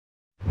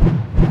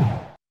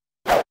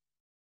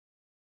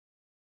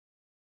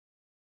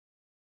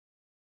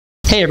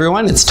Hey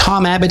everyone, it's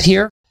Tom Abbott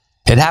here.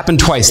 It happened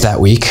twice that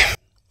week.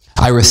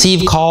 I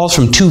received calls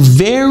from two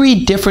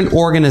very different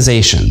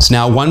organizations,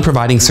 now one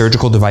providing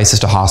surgical devices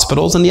to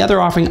hospitals and the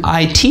other offering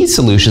IT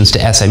solutions to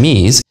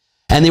SMEs,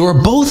 and they were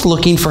both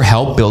looking for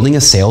help building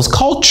a sales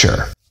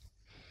culture.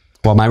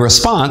 Well, my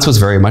response was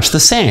very much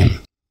the same.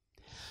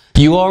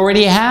 You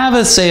already have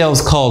a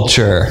sales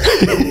culture.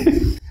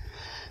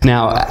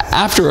 Now,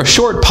 after a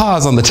short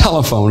pause on the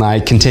telephone,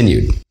 I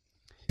continued.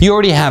 You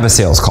already have a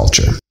sales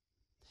culture.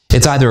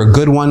 It's either a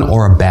good one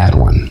or a bad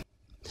one.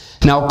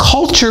 Now,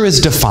 culture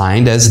is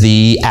defined as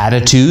the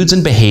attitudes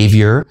and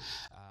behavior,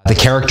 the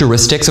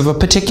characteristics of a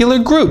particular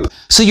group.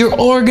 So your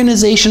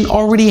organization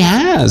already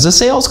has a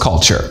sales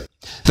culture.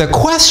 The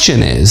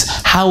question is,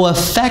 how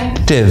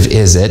effective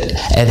is it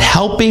at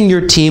helping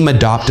your team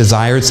adopt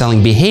desired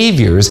selling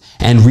behaviors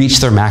and reach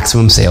their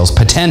maximum sales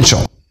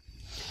potential?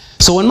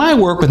 So in my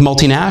work with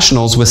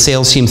multinationals with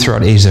sales teams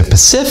throughout Asia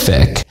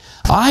Pacific,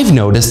 I've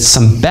noticed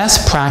some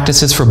best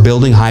practices for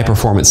building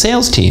high-performance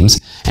sales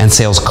teams and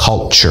sales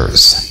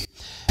cultures.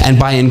 And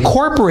by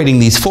incorporating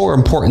these 4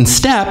 important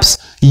steps,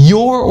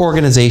 your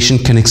organization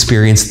can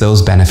experience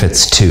those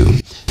benefits too.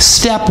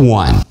 Step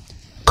 1,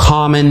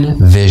 common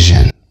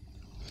vision.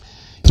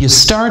 You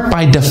start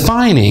by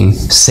defining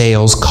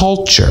sales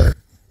culture.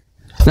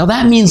 Now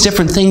that means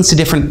different things to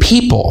different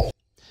people.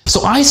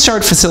 So I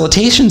start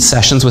facilitation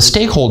sessions with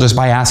stakeholders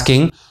by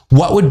asking,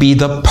 what would be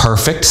the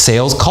perfect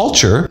sales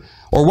culture?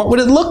 Or what would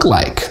it look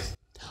like?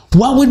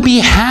 What would be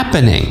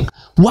happening?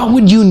 What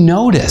would you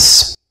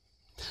notice?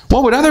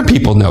 What would other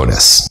people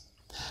notice?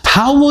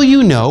 How will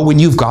you know when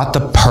you've got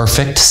the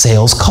perfect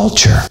sales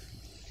culture?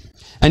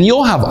 And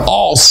you'll have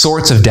all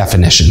sorts of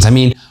definitions. I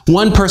mean,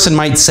 one person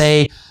might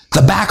say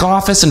the back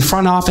office and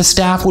front office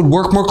staff would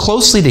work more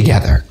closely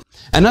together.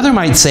 Another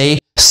might say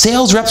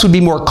sales reps would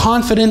be more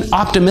confident,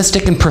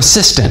 optimistic, and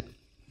persistent.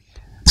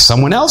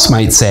 Someone else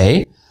might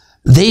say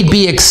they'd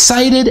be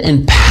excited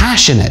and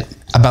passionate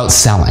about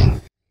selling.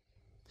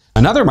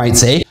 Another might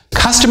say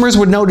customers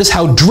would notice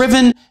how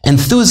driven,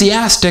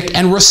 enthusiastic,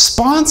 and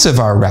responsive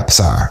our reps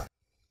are.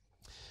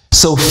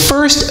 So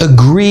first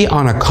agree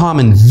on a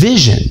common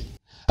vision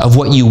of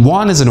what you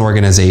want as an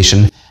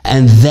organization,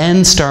 and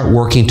then start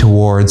working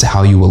towards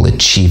how you will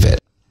achieve it.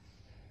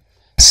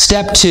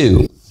 Step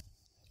 2,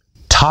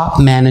 top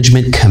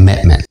management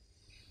commitment.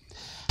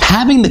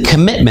 Having the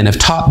commitment of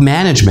top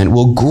management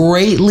will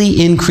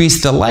greatly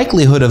increase the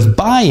likelihood of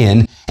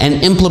buy-in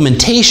and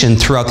implementation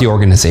throughout the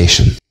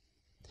organization.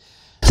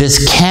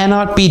 This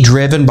cannot be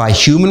driven by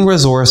human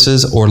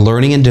resources or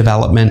learning and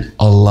development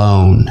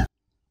alone.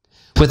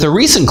 With a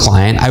recent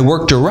client, I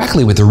worked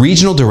directly with the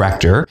regional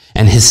director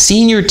and his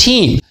senior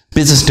team,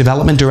 business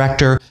development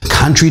director,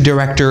 country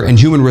director, and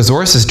human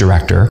resources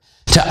director,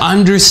 to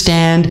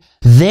understand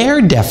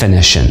their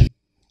definition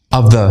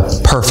of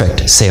the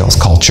perfect sales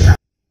culture.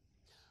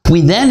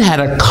 We then had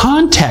a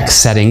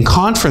context-setting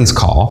conference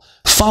call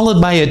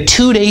followed by a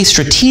 2-day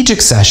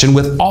strategic session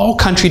with all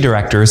country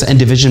directors and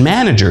division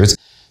managers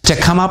to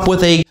come up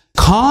with a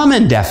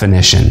common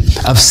definition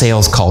of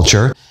sales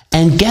culture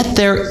and get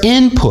their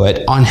input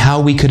on how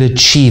we could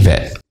achieve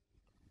it.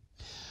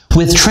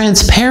 With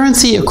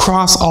transparency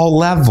across all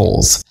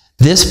levels,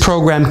 this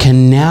program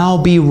can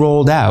now be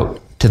rolled out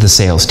to the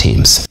sales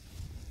teams.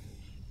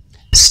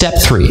 Step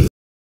 3,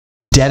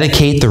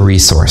 dedicate the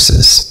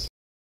resources.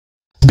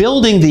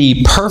 Building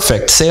the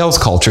perfect sales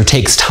culture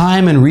takes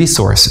time and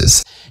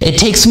resources. It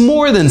takes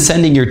more than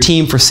sending your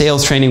team for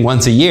sales training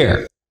once a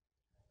year.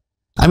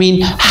 I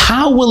mean,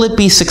 how will it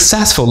be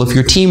successful if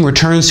your team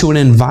returns to an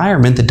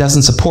environment that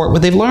doesn't support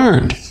what they've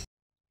learned?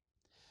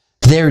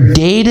 Their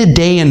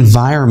day-to-day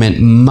environment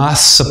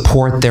must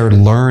support their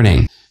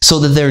learning so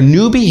that their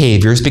new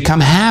behaviors become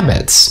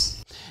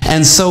habits.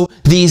 And so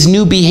these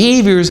new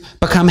behaviors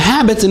become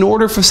habits in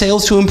order for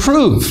sales to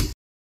improve.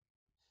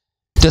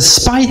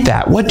 Despite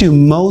that, what do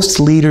most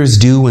leaders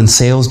do when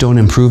sales don't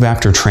improve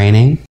after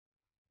training?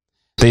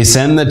 They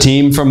send the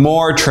team for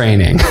more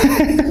training.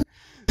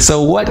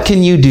 So what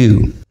can you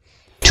do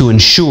to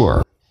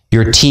ensure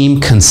your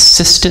team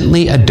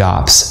consistently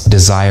adopts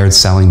desired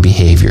selling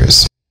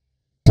behaviors?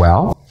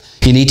 Well,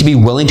 you need to be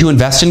willing to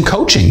invest in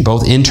coaching,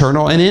 both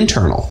internal and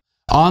internal,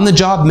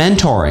 on-the-job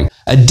mentoring,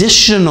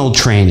 additional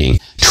training,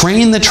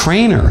 train the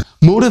trainer,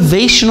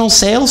 motivational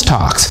sales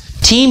talks,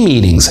 team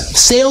meetings,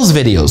 sales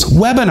videos,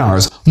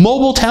 webinars,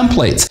 mobile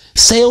templates,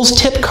 sales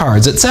tip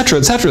cards, etc.,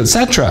 etc.,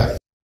 etc.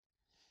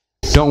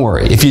 Don't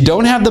worry, if you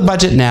don't have the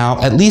budget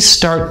now, at least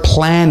start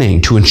planning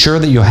to ensure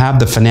that you'll have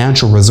the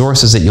financial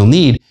resources that you'll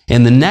need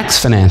in the next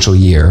financial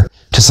year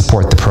to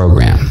support the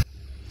program.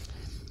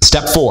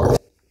 Step 4,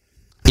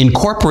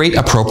 incorporate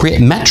appropriate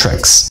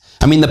metrics.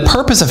 I mean, the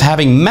purpose of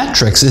having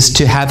metrics is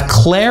to have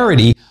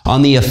clarity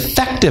on the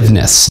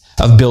effectiveness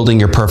of building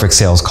your perfect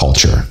sales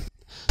culture.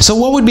 So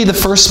what would be the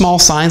first small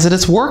signs that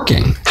it's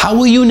working? How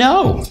will you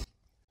know?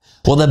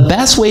 Well, the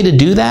best way to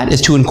do that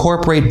is to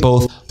incorporate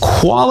both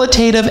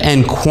qualitative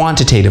and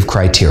quantitative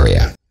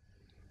criteria.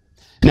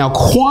 Now,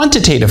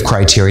 quantitative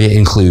criteria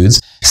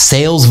includes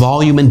sales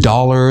volume in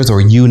dollars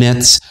or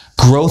units,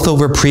 growth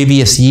over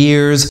previous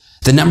years,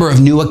 the number of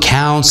new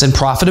accounts, and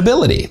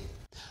profitability.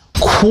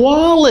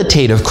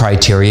 Qualitative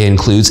criteria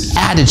includes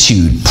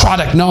attitude,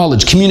 product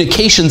knowledge,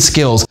 communication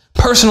skills,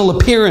 personal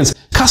appearance,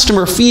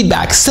 customer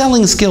feedback,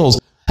 selling skills,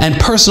 and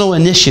personal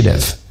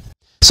initiative.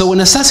 So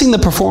when assessing the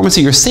performance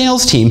of your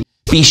sales team,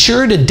 be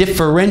sure to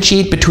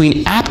differentiate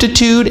between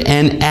aptitude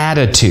and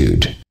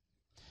attitude.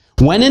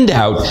 When in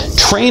doubt,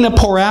 train a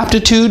poor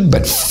aptitude,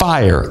 but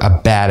fire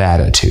a bad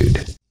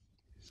attitude.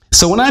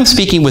 So when I'm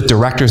speaking with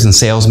directors and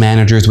sales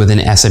managers within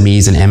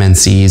SMEs and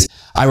MNCs,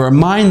 I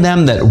remind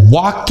them that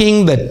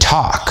walking the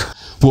talk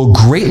will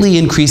greatly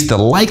increase the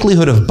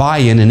likelihood of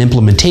buy-in and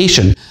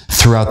implementation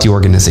throughout the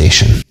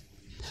organization.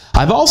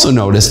 I've also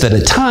noticed that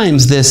at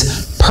times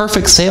this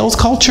perfect sales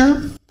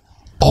culture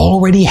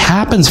already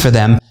happens for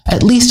them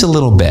at least a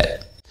little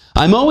bit.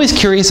 I'm always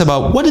curious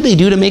about what do they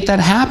do to make that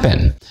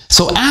happen.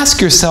 So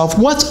ask yourself,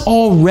 what's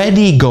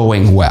already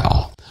going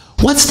well?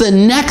 What's the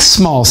next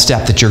small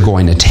step that you're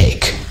going to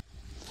take?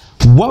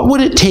 What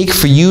would it take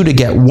for you to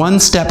get one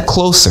step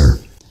closer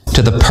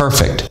to the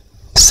perfect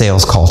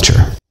sales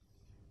culture?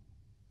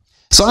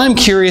 So I'm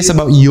curious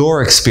about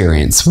your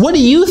experience. What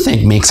do you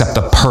think makes up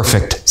the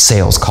perfect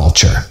sales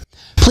culture?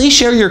 Please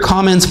share your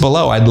comments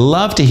below. I'd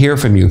love to hear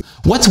from you.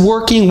 What's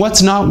working?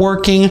 What's not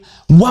working?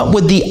 What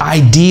would the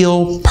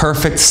ideal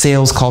perfect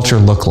sales culture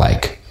look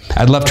like?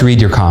 I'd love to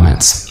read your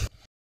comments.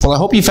 Well, I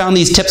hope you found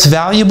these tips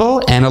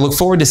valuable, and I look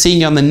forward to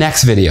seeing you on the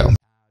next video.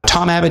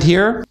 Tom Abbott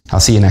here. I'll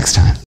see you next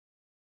time.